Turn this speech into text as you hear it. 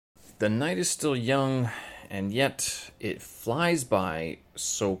The night is still young, and yet it flies by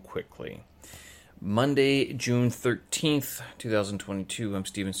so quickly. Monday, June 13th, 2022. I'm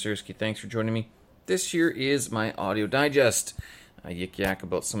Steven Sersky. Thanks for joining me. This here is my audio digest. I yik yak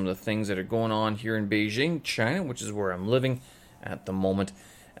about some of the things that are going on here in Beijing, China, which is where I'm living at the moment,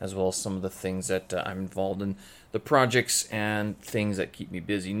 as well as some of the things that I'm involved in, the projects and things that keep me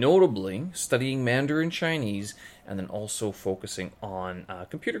busy, notably studying Mandarin Chinese, and then also focusing on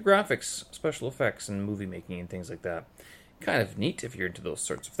computer graphics, special effects, and movie making and things like that. Kind of neat if you're into those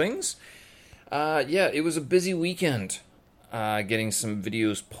sorts of things. It was a busy weekend. Getting some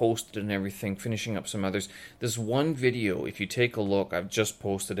videos posted and everything, finishing up some others. This one video, if you take a look, I've just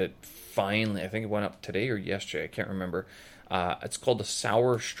posted it finally. I think it went up today or yesterday, I can't remember. It's called The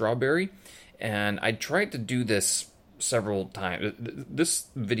Sour Strawberry, and I tried to do this several times. This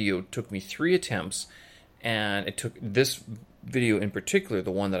video took me 3 attempts, and it took this video in particular,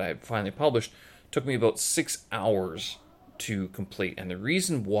 the one that I finally published, took me about 6 hours to complete. And the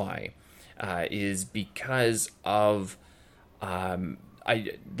reason why is because of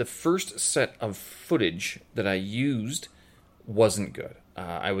the first set of footage that I used wasn't good.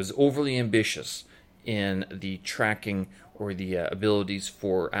 I was overly ambitious in the tracking or the abilities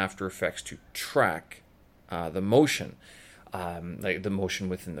for After Effects to track the motion, like the motion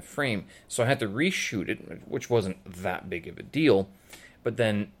within the frame. So I had to reshoot it, which wasn't that big of a deal, but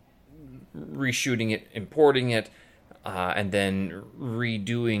then reshooting it, importing it, and then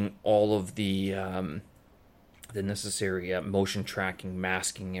redoing all of the necessary motion tracking,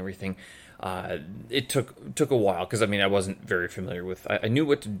 masking, everything. It took a while because I wasn't very familiar with. I knew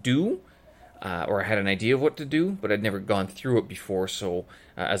what to do, or I had an idea of what to do, but I'd never gone through it before. So,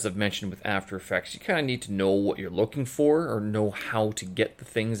 as I've mentioned with After Effects, you kind of need to know what you're looking for, or know how to get the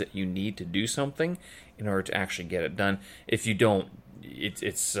things that you need to do something in order to actually get it done. If you don't,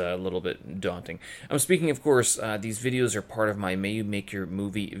 it's a little bit daunting. I'm speaking, of course, these videos are part of my May You Make Your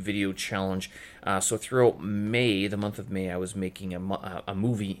Movie video challenge. So throughout May, the month of May, I was making a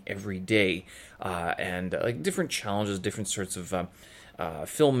movie every day, and like different challenges, different sorts of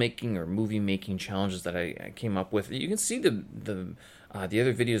filmmaking or movie making challenges that I came up with. You can see the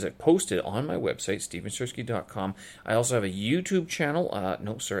other videos I posted on my website, stevensersky.com. I also have a YouTube channel. I have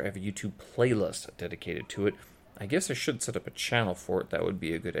a YouTube playlist dedicated to it. I guess I should set up a channel for it. That would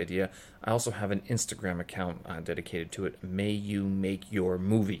be a good idea. I also have an Instagram account dedicated to it. May You Make Your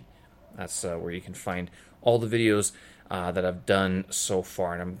Movie. That's where you can find all the videos that I've done so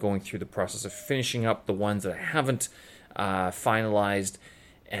far. And I'm going through the process of finishing up the ones that I haven't finalized.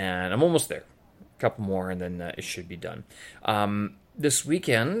 And I'm almost there. A couple more and then it should be done. This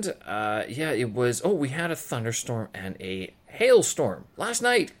weekend, it was... Oh, we had a thunderstorm and a hailstorm last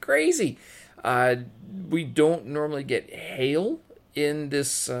night. Crazy. We don't normally get hail in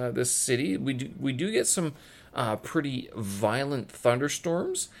this this city. We do get some pretty violent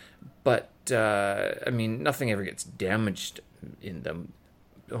thunderstorms, but nothing ever gets damaged in them.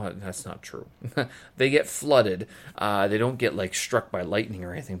 Oh, that's not true. They get flooded. They don't get like struck by lightning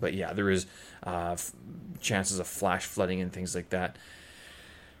or anything. But yeah, there is chances of flash flooding and things like that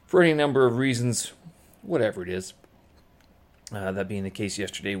for any number of reasons. Whatever it is. That being the case,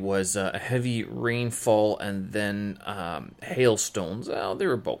 yesterday was a heavy rainfall and then hailstones. They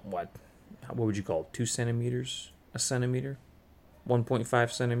were about, what would you call it, 2 centimeters? A centimeter?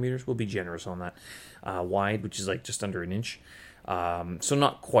 1.5 centimeters? We'll be generous on that. Wide, which is like just under an inch. So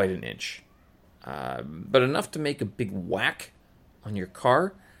not quite an inch. But enough to make a big whack on your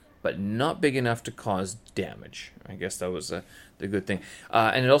car, but not big enough to cause damage. I guess that was the good thing.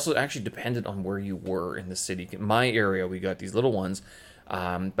 And it also actually depended on where you were in the city. In my area, we got these little ones,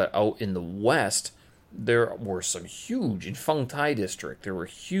 but out in the west, there were some huge, in Feng Tai district, there were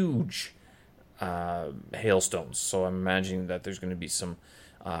huge hailstones. So I'm imagining that there's going to be some...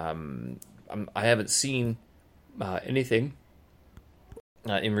 I haven't seen anything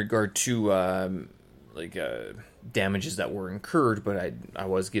in regard to... damages that were incurred, but I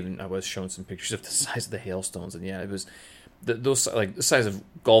was shown some pictures of the size of the hailstones, and yeah, it was those like the size of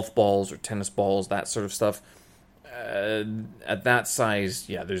golf balls or tennis balls, that sort of stuff. At that size,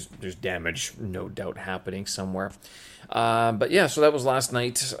 yeah, there's damage, no doubt, happening somewhere. But yeah, so that was last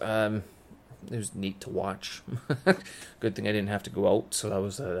night. It was neat to watch. Good thing I didn't have to go out, so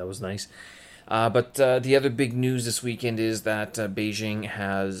that was nice. But the other big news this weekend is that Beijing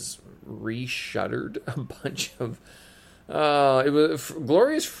has reshuttered a bunch of it was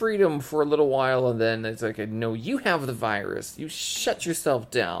glorious freedom for a little while, and then it's like, no, you have the virus, you shut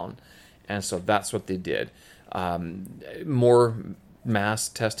yourself down. And so that's what they did. More mass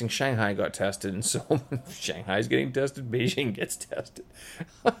testing. Shanghai got tested, and so Shanghai's getting tested, Beijing gets tested.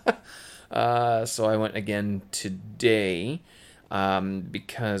 So I went again today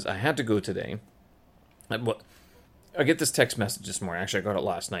because I had to go today. I get this text message this morning. Actually, I got it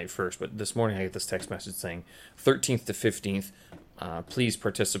last night first, but this morning I get this text message saying 13th to 15th, please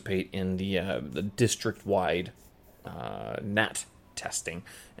participate in the district-wide NAT testing,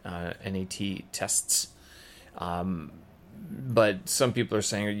 NAT tests. But some people are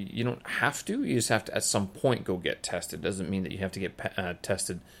saying you don't have to. You just have to at some point go get tested. Doesn't mean that you have to get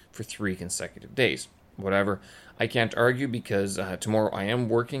tested for 3 consecutive days. Whatever. I can't argue because tomorrow I am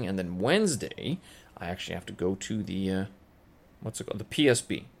working, and then Wednesday I actually have to go to the what's it called? The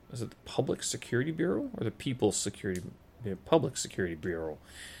PSB. Is it the Public Security Bureau or the Public Security Bureau?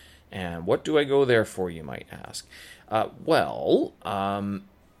 And what do I go there for, you might ask? I'll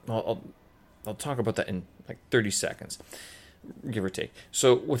talk about that in like 30 seconds, give or take.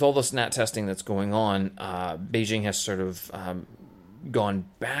 So with all this NAT testing that's going on, Beijing has sort of gone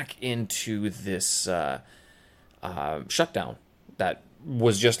back into this shutdown that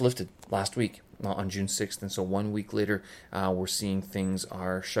was just lifted last week on June 6th. And so 1 week later, we're seeing things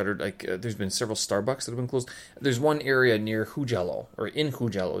are shuttered. Like there's been several Starbucks that have been closed. There's one area near Hujialo, or in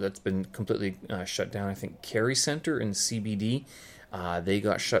Hujialo, that's been completely shut down. I think Kerry Center in CBD, they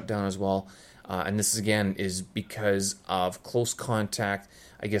got shut down as well. And this again is because of close contact.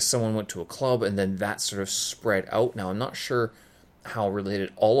 I guess someone went to a club and then that sort of spread out. Now, I'm not sure how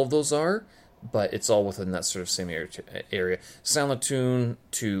related all of those are, but it's all within that sort of same area. Sanlatun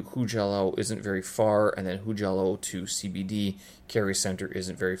to Hujialo isn't very far, and then Hujialo to CBD, Kerry Center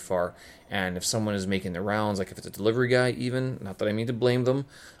isn't very far. And if someone is making the rounds, like if it's a delivery guy even, not that I mean to blame them,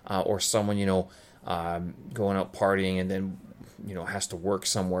 or someone, going out partying and then has to work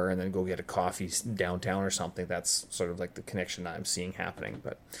somewhere and then go get a coffee downtown or something. That's sort of like the connection I'm seeing happening.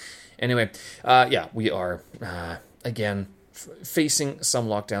 But anyway, we are, again, facing some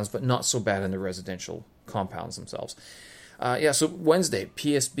lockdowns, but not so bad in the residential compounds themselves. So Wednesday,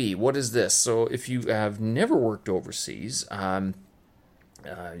 PSB, what is this? So if you have never worked overseas, are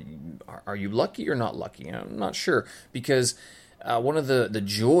you lucky or not lucky? I'm not sure, because one of the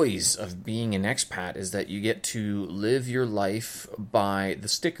joys of being an expat is that you get to live your life by the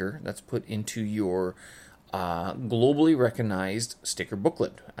sticker that's put into your globally recognized sticker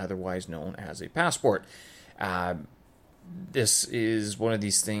booklet, otherwise known as a passport. This is one of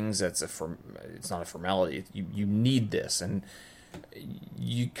these things that's it's not a formality. You need this, and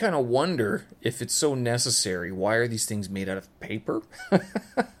you kind of wonder if it's so necessary. Why are these things made out of paper?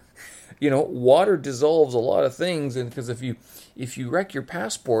 Water dissolves a lot of things, and because if you wreck your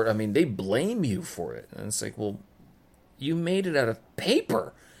passport, I mean, they blame you for it. And it's like, well, you made it out of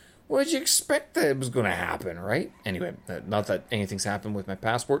paper. What did you expect that it was going to happen, right? Anyway, not that anything's happened with my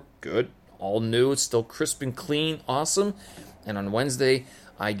passport. Good. All new. It's still crisp and clean. Awesome. And on Wednesday,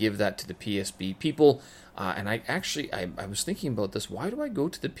 I give that to the PSB people. And I was thinking about this. Why do I go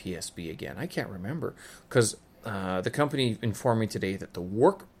to the PSB again? I can't remember. Because the company informed me today that the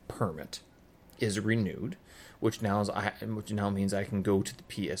work permit is renewed, which now means I can go to the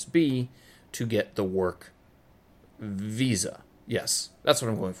PSB to get the work visa. Yes, that's what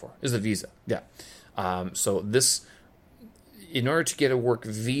I'm going for, is the visa. Yeah. So this, in order to get a work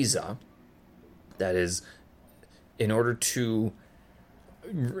visa, that is, in order to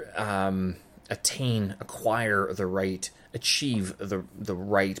acquire the right, achieve the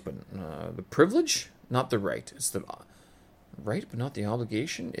right, but the privilege, not the right. It's the right, but not the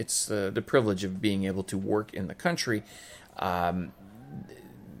obligation. It's the privilege of being able to work in the country.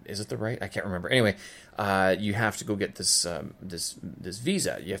 Is it the right? I can't remember. Anyway, you have to go get this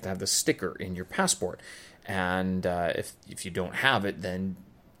visa. You have to have the sticker in your passport, and if you don't have it, then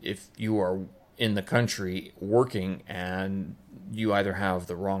if you are in the country working and you either have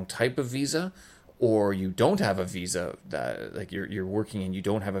the wrong type of visa, or you don't have a visa, that like you're working and you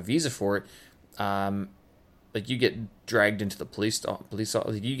don't have a visa for it, like you get dragged into the police,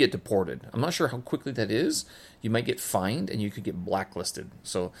 you get deported. I'm not sure how quickly that is. You might get fined and you could get blacklisted.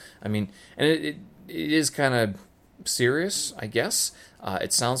 So, I mean, and it is kind of serious, I guess.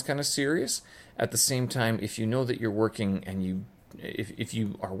 It sounds kind of serious. At the same time, if you know that you're working and if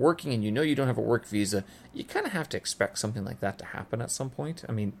you are working and you know you don't have a work visa, you kind of have to expect something like that to happen at some point.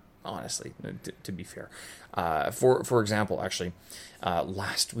 I mean, honestly, to be fair. For example, actually,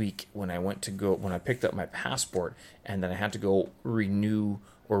 last week when I picked up my passport and then I had to go renew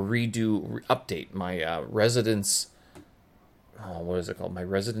or update my residence. Oh, what is it called?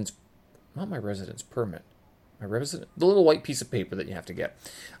 Not my residence permit. The little white piece of paper that you have to get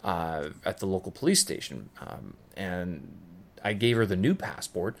at the local police station. And I gave her the new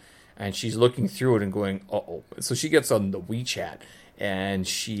passport, and she's looking through it and going, "Uh-oh." So she gets on the WeChat, and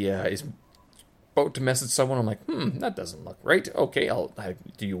she is about to message someone. I'm like, that doesn't look right. Okay,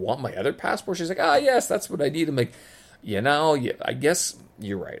 do you want my other passport? She's like, yes, that's what I need. I'm like, I guess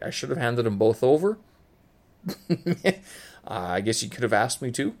you're right. I should have handed them both over. I guess you could have asked me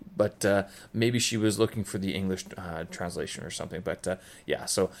to, but maybe she was looking for the English translation or something. But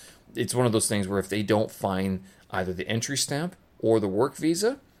so it's one of those things where if they don't find either the entry stamp or the work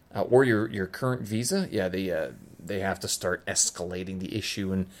visa or your current visa, they have to start escalating the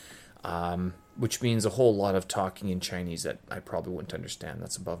issue, and which means a whole lot of talking in Chinese that I probably wouldn't understand.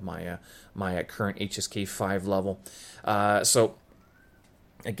 That's above my current HSK 5 level. So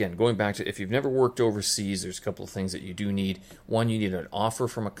again, going back to if you've never worked overseas, there's a couple of things that you do need. One, you need an offer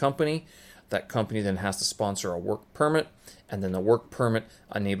from a company. That company then has to sponsor a work permit, and then the work permit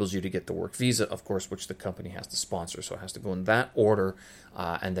enables you to get the work visa, of course, which the company has to sponsor. So it has to go in that order,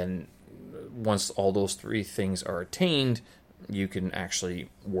 and then once all those three things are attained, you can actually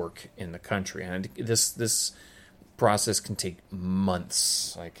work in the country. And this process can take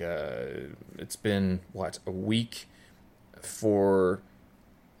months. Like it's been a week for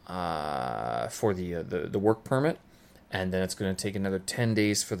the work permit, and then it's going to take another 10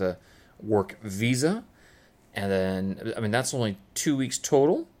 days for the work visa, and then that's only 2 weeks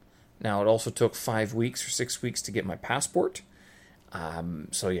total. Now it also took 5 weeks or 6 weeks to get my passport.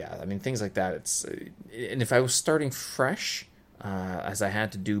 Things like that. And if I was starting fresh, as I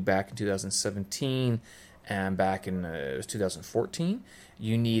had to do back in 2017 and back in 2014,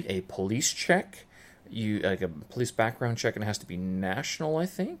 you need a police check. A police background check, and it has to be national, I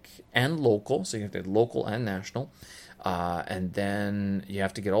think, and local. So you have to have local and national, and then you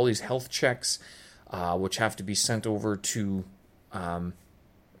have to get all these health checks, which have to be sent over to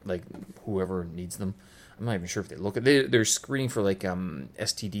whoever needs them. I'm not even sure if they look at. They're screening for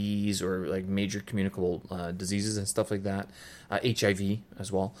STDs or major communicable diseases and stuff like that, HIV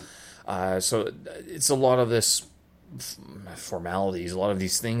as well. So it's a lot of this formalities, a lot of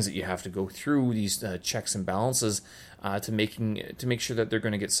these things that you have to go through, these checks and balances to make sure that they're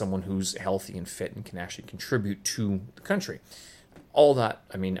going to get someone who's healthy and fit and can actually contribute to the country. All that,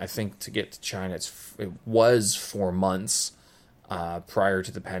 I think to get to China, it was 4 months prior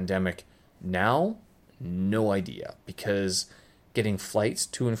to the pandemic. Now, no idea, because getting flights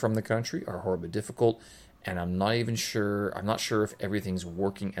to and from the country are horribly difficult, and I'm not sure if everything's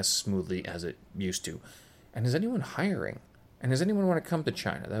working as smoothly as it used to. And is anyone hiring? And does anyone want to come to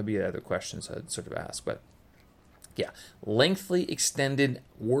China? That would be the other questions I'd sort of ask. But yeah, lengthy extended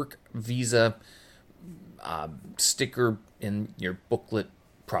work visa sticker in your booklet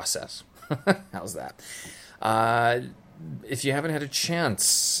process. How's that? If you haven't had a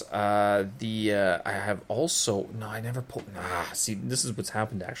chance, I have also... No, I never put... See, this is what's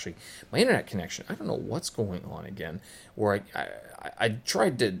happened, actually. My internet connection, I don't know what's going on again, where I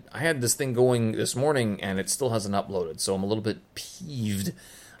tried to... I had this thing going this morning, and it still hasn't uploaded, so I'm a little bit peeved.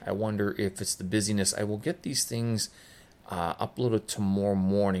 I wonder if it's the busyness. I will get these things uploaded tomorrow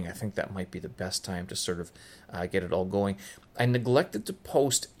morning. I think that might be the best time to sort of get it all going. I neglected to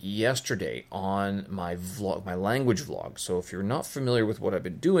post yesterday on my vlog, my language vlog. So if you're not familiar with what I've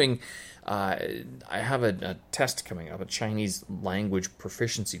been doing, I have a test coming up, a Chinese language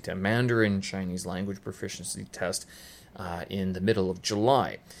proficiency test, Mandarin Chinese language proficiency test in the middle of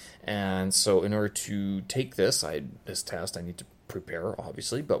July. And so in order to take this test, I need to prepare,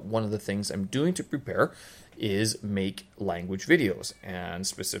 obviously, but one of the things I'm doing to prepare is make language videos, and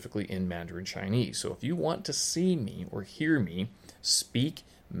specifically in Mandarin Chinese. So if you want to see me or hear me speak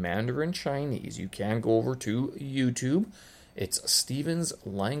Mandarin Chinese, you can go over to YouTube. It's Steven's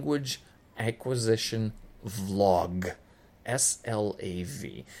Language Acquisition Vlog.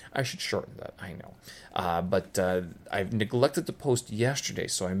 SLAV. I should shorten that, I know. But I've neglected to post yesterday,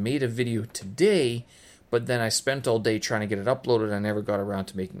 so I made a video today, but then I spent all day trying to get it uploaded. I never got around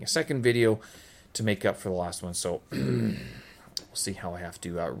to making a second video to make up for the last one. So we'll see how I have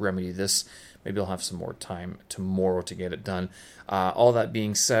to remedy this. Maybe I'll have some more time tomorrow to get it done. All that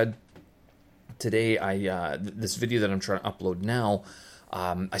being said, today this video that I'm trying to upload now,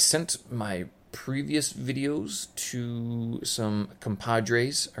 I sent my previous videos to some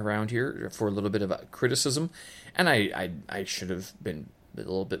compadres around here for a little bit of a criticism, and I should have been a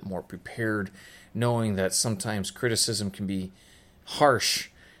little bit more prepared, knowing that sometimes criticism can be harsh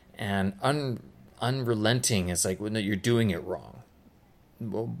and unrelenting. It's like, well, no, you're doing it wrong.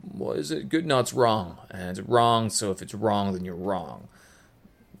 Well, is it good? No, it's wrong. And it's wrong, so if it's wrong, then you're wrong.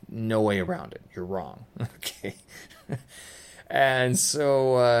 No way around it. You're wrong. Okay. And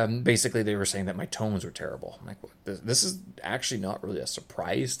so basically they were saying that my tones were terrible. I'm like, this is actually not really a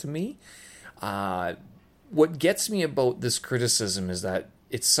surprise to me. What gets me about this criticism is that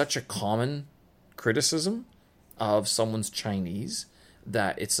it's such a common criticism of someone's Chinese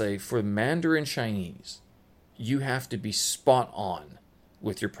that it's like for Mandarin Chinese, you have to be spot on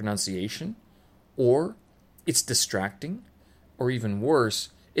with your pronunciation, or it's distracting, or even worse,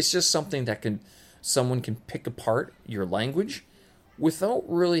 it's just something that someone can pick apart your language without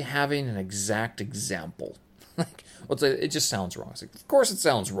really having an exact example. Like, well, it just sounds wrong. It's like, of course it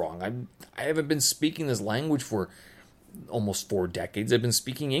sounds wrong. I haven't been speaking this language for almost 4 decades. I've been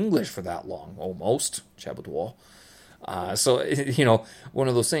speaking English for that long, almost. Chabutuo. So, one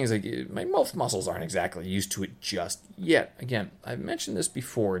of those things, like, my mouth muscles aren't exactly used to it just yet. Again, I've mentioned this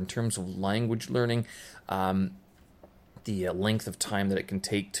before in terms of language learning, the length of time that it can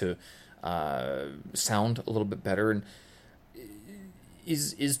take to sound a little bit better. And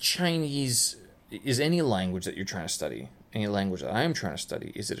is Chinese, is any language that you're trying to study, any language that I'm trying to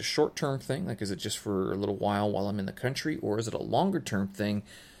study, is it a short-term thing? Like, is it just for a little while I'm in the country? Or is it a longer-term thing?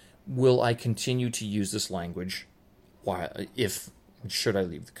 Will I continue to use this language should I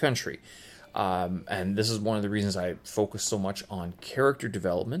leave the country? And this is one of the reasons I focus so much on character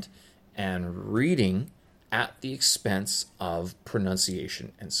development and reading at the expense of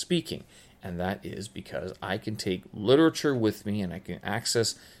pronunciation and speaking. And that is because I can take literature with me and I can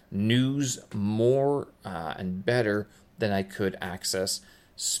access news more and better than I could access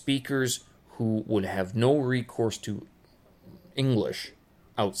speakers who would have no recourse to English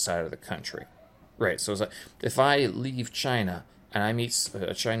outside of the country. Right, so it's like, if I leave China and I meet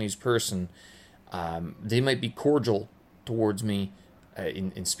a Chinese person, they might be cordial towards me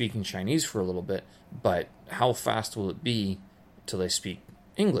in speaking Chinese for a little bit, but how fast will it be till they speak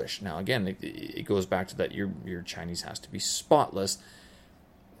English? Now, again, it goes back to that your Chinese has to be spotless,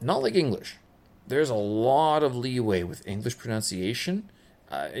 not like English. There's a lot of leeway with English pronunciation.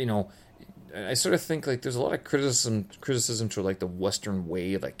 I sort of think like there's a lot of criticism to like the Western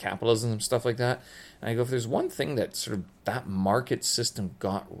way, like capitalism and stuff like that. And I go, if there's one thing that sort of that market system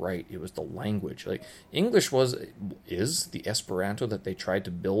got right, it was the language. Like English is the Esperanto that they tried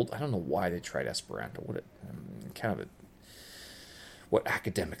to build. I don't know why they tried Esperanto. What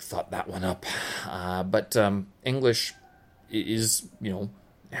academic thought that one up? But English is,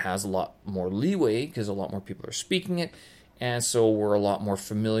 has a lot more leeway because a lot more people are speaking it. And so we're a lot more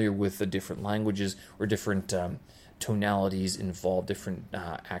familiar with the different languages or different tonalities involved, different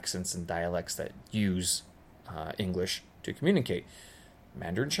accents and dialects that use English to communicate.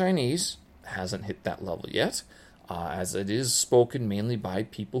 Mandarin Chinese hasn't hit that level yet, as it is spoken mainly by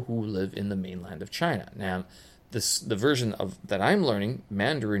people who live in the mainland of China. Now, the version of that I'm learning,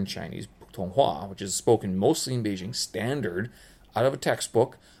 Mandarin Chinese, Putonghua, which is spoken mostly in Beijing Standard, out of a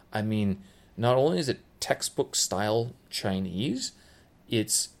textbook. I mean, not only is it textbook style Chinese,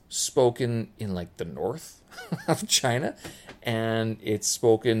 it's spoken in like the north of China, and it's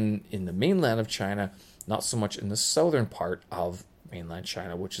spoken in the mainland of China, not so much in the southern part of mainland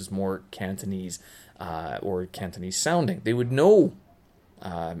China, which is more Cantonese or Cantonese sounding. They would know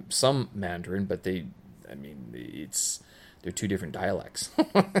some Mandarin, but they're 2 different dialects.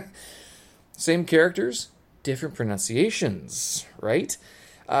 Same characters, different pronunciations, right?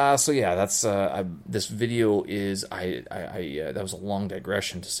 So yeah, that's this video is that was a long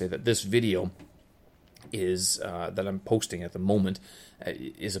digression to say that this video is that I'm posting at the moment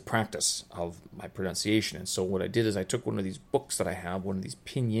is a practice of my pronunciation. And so what I did is I took one of these books that I have, one of these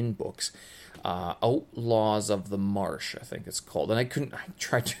pinyin books, Outlaws of the Marsh, I think it's called. And I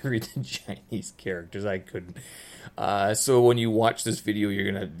tried to read the Chinese characters, I couldn't. So when you watch this video,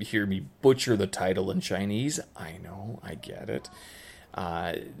 you're going to hear me butcher the title in Chinese. I know, I get it.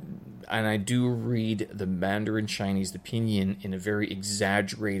 And I do read the Mandarin Chinese, the pinyin, in a very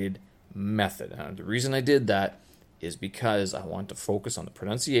exaggerated method. The reason I did that is because I wanted to focus on the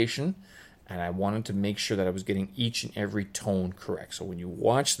pronunciation, and I wanted to make sure that I was getting each and every tone correct. So when you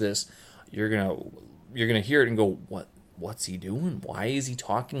watch this, you're gonna hear it and go, what's he doing? Why is he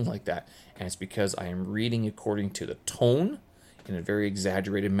talking like that? And it's because I am reading according to the tone in a very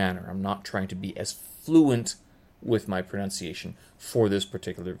exaggerated manner. I'm not trying to be as fluent with my pronunciation for this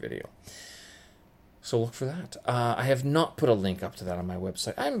particular video. So look for that. I have not put a link up to that on my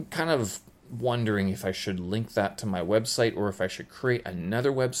website. I'm kind of wondering if I should link that to my website or if I should create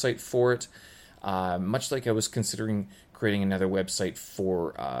another website for it. Much like I was considering creating another website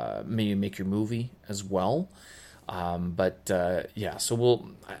for maybe Make Your Movie as well. So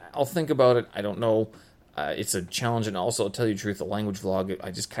I'll think about it. I don't know. it's a challenge, and also, I'll tell you the truth, the language vlog,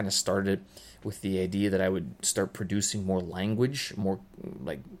 I just kind of started with the idea that I would start producing more language, more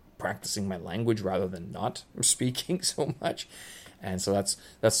like practicing my language rather than not speaking so much. And so that's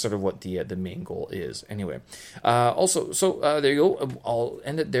sort of what the main goal is. Anyway, there you go. I'll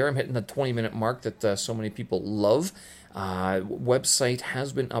end it there. I'm hitting the 20-minute mark that so many people love. Website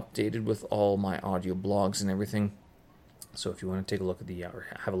has been updated with all my audio blogs and everything. So if you want to take a look at or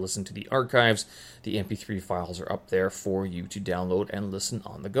have a listen to the archives, the MP3 files are up there for you to download and listen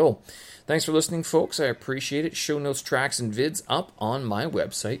on the go. Thanks for listening, folks. I appreciate it. Show notes, tracks, and vids up on my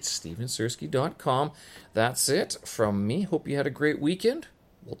website, stevensersky.com. That's it from me. Hope you had a great weekend.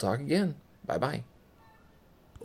 We'll talk again. Bye-bye.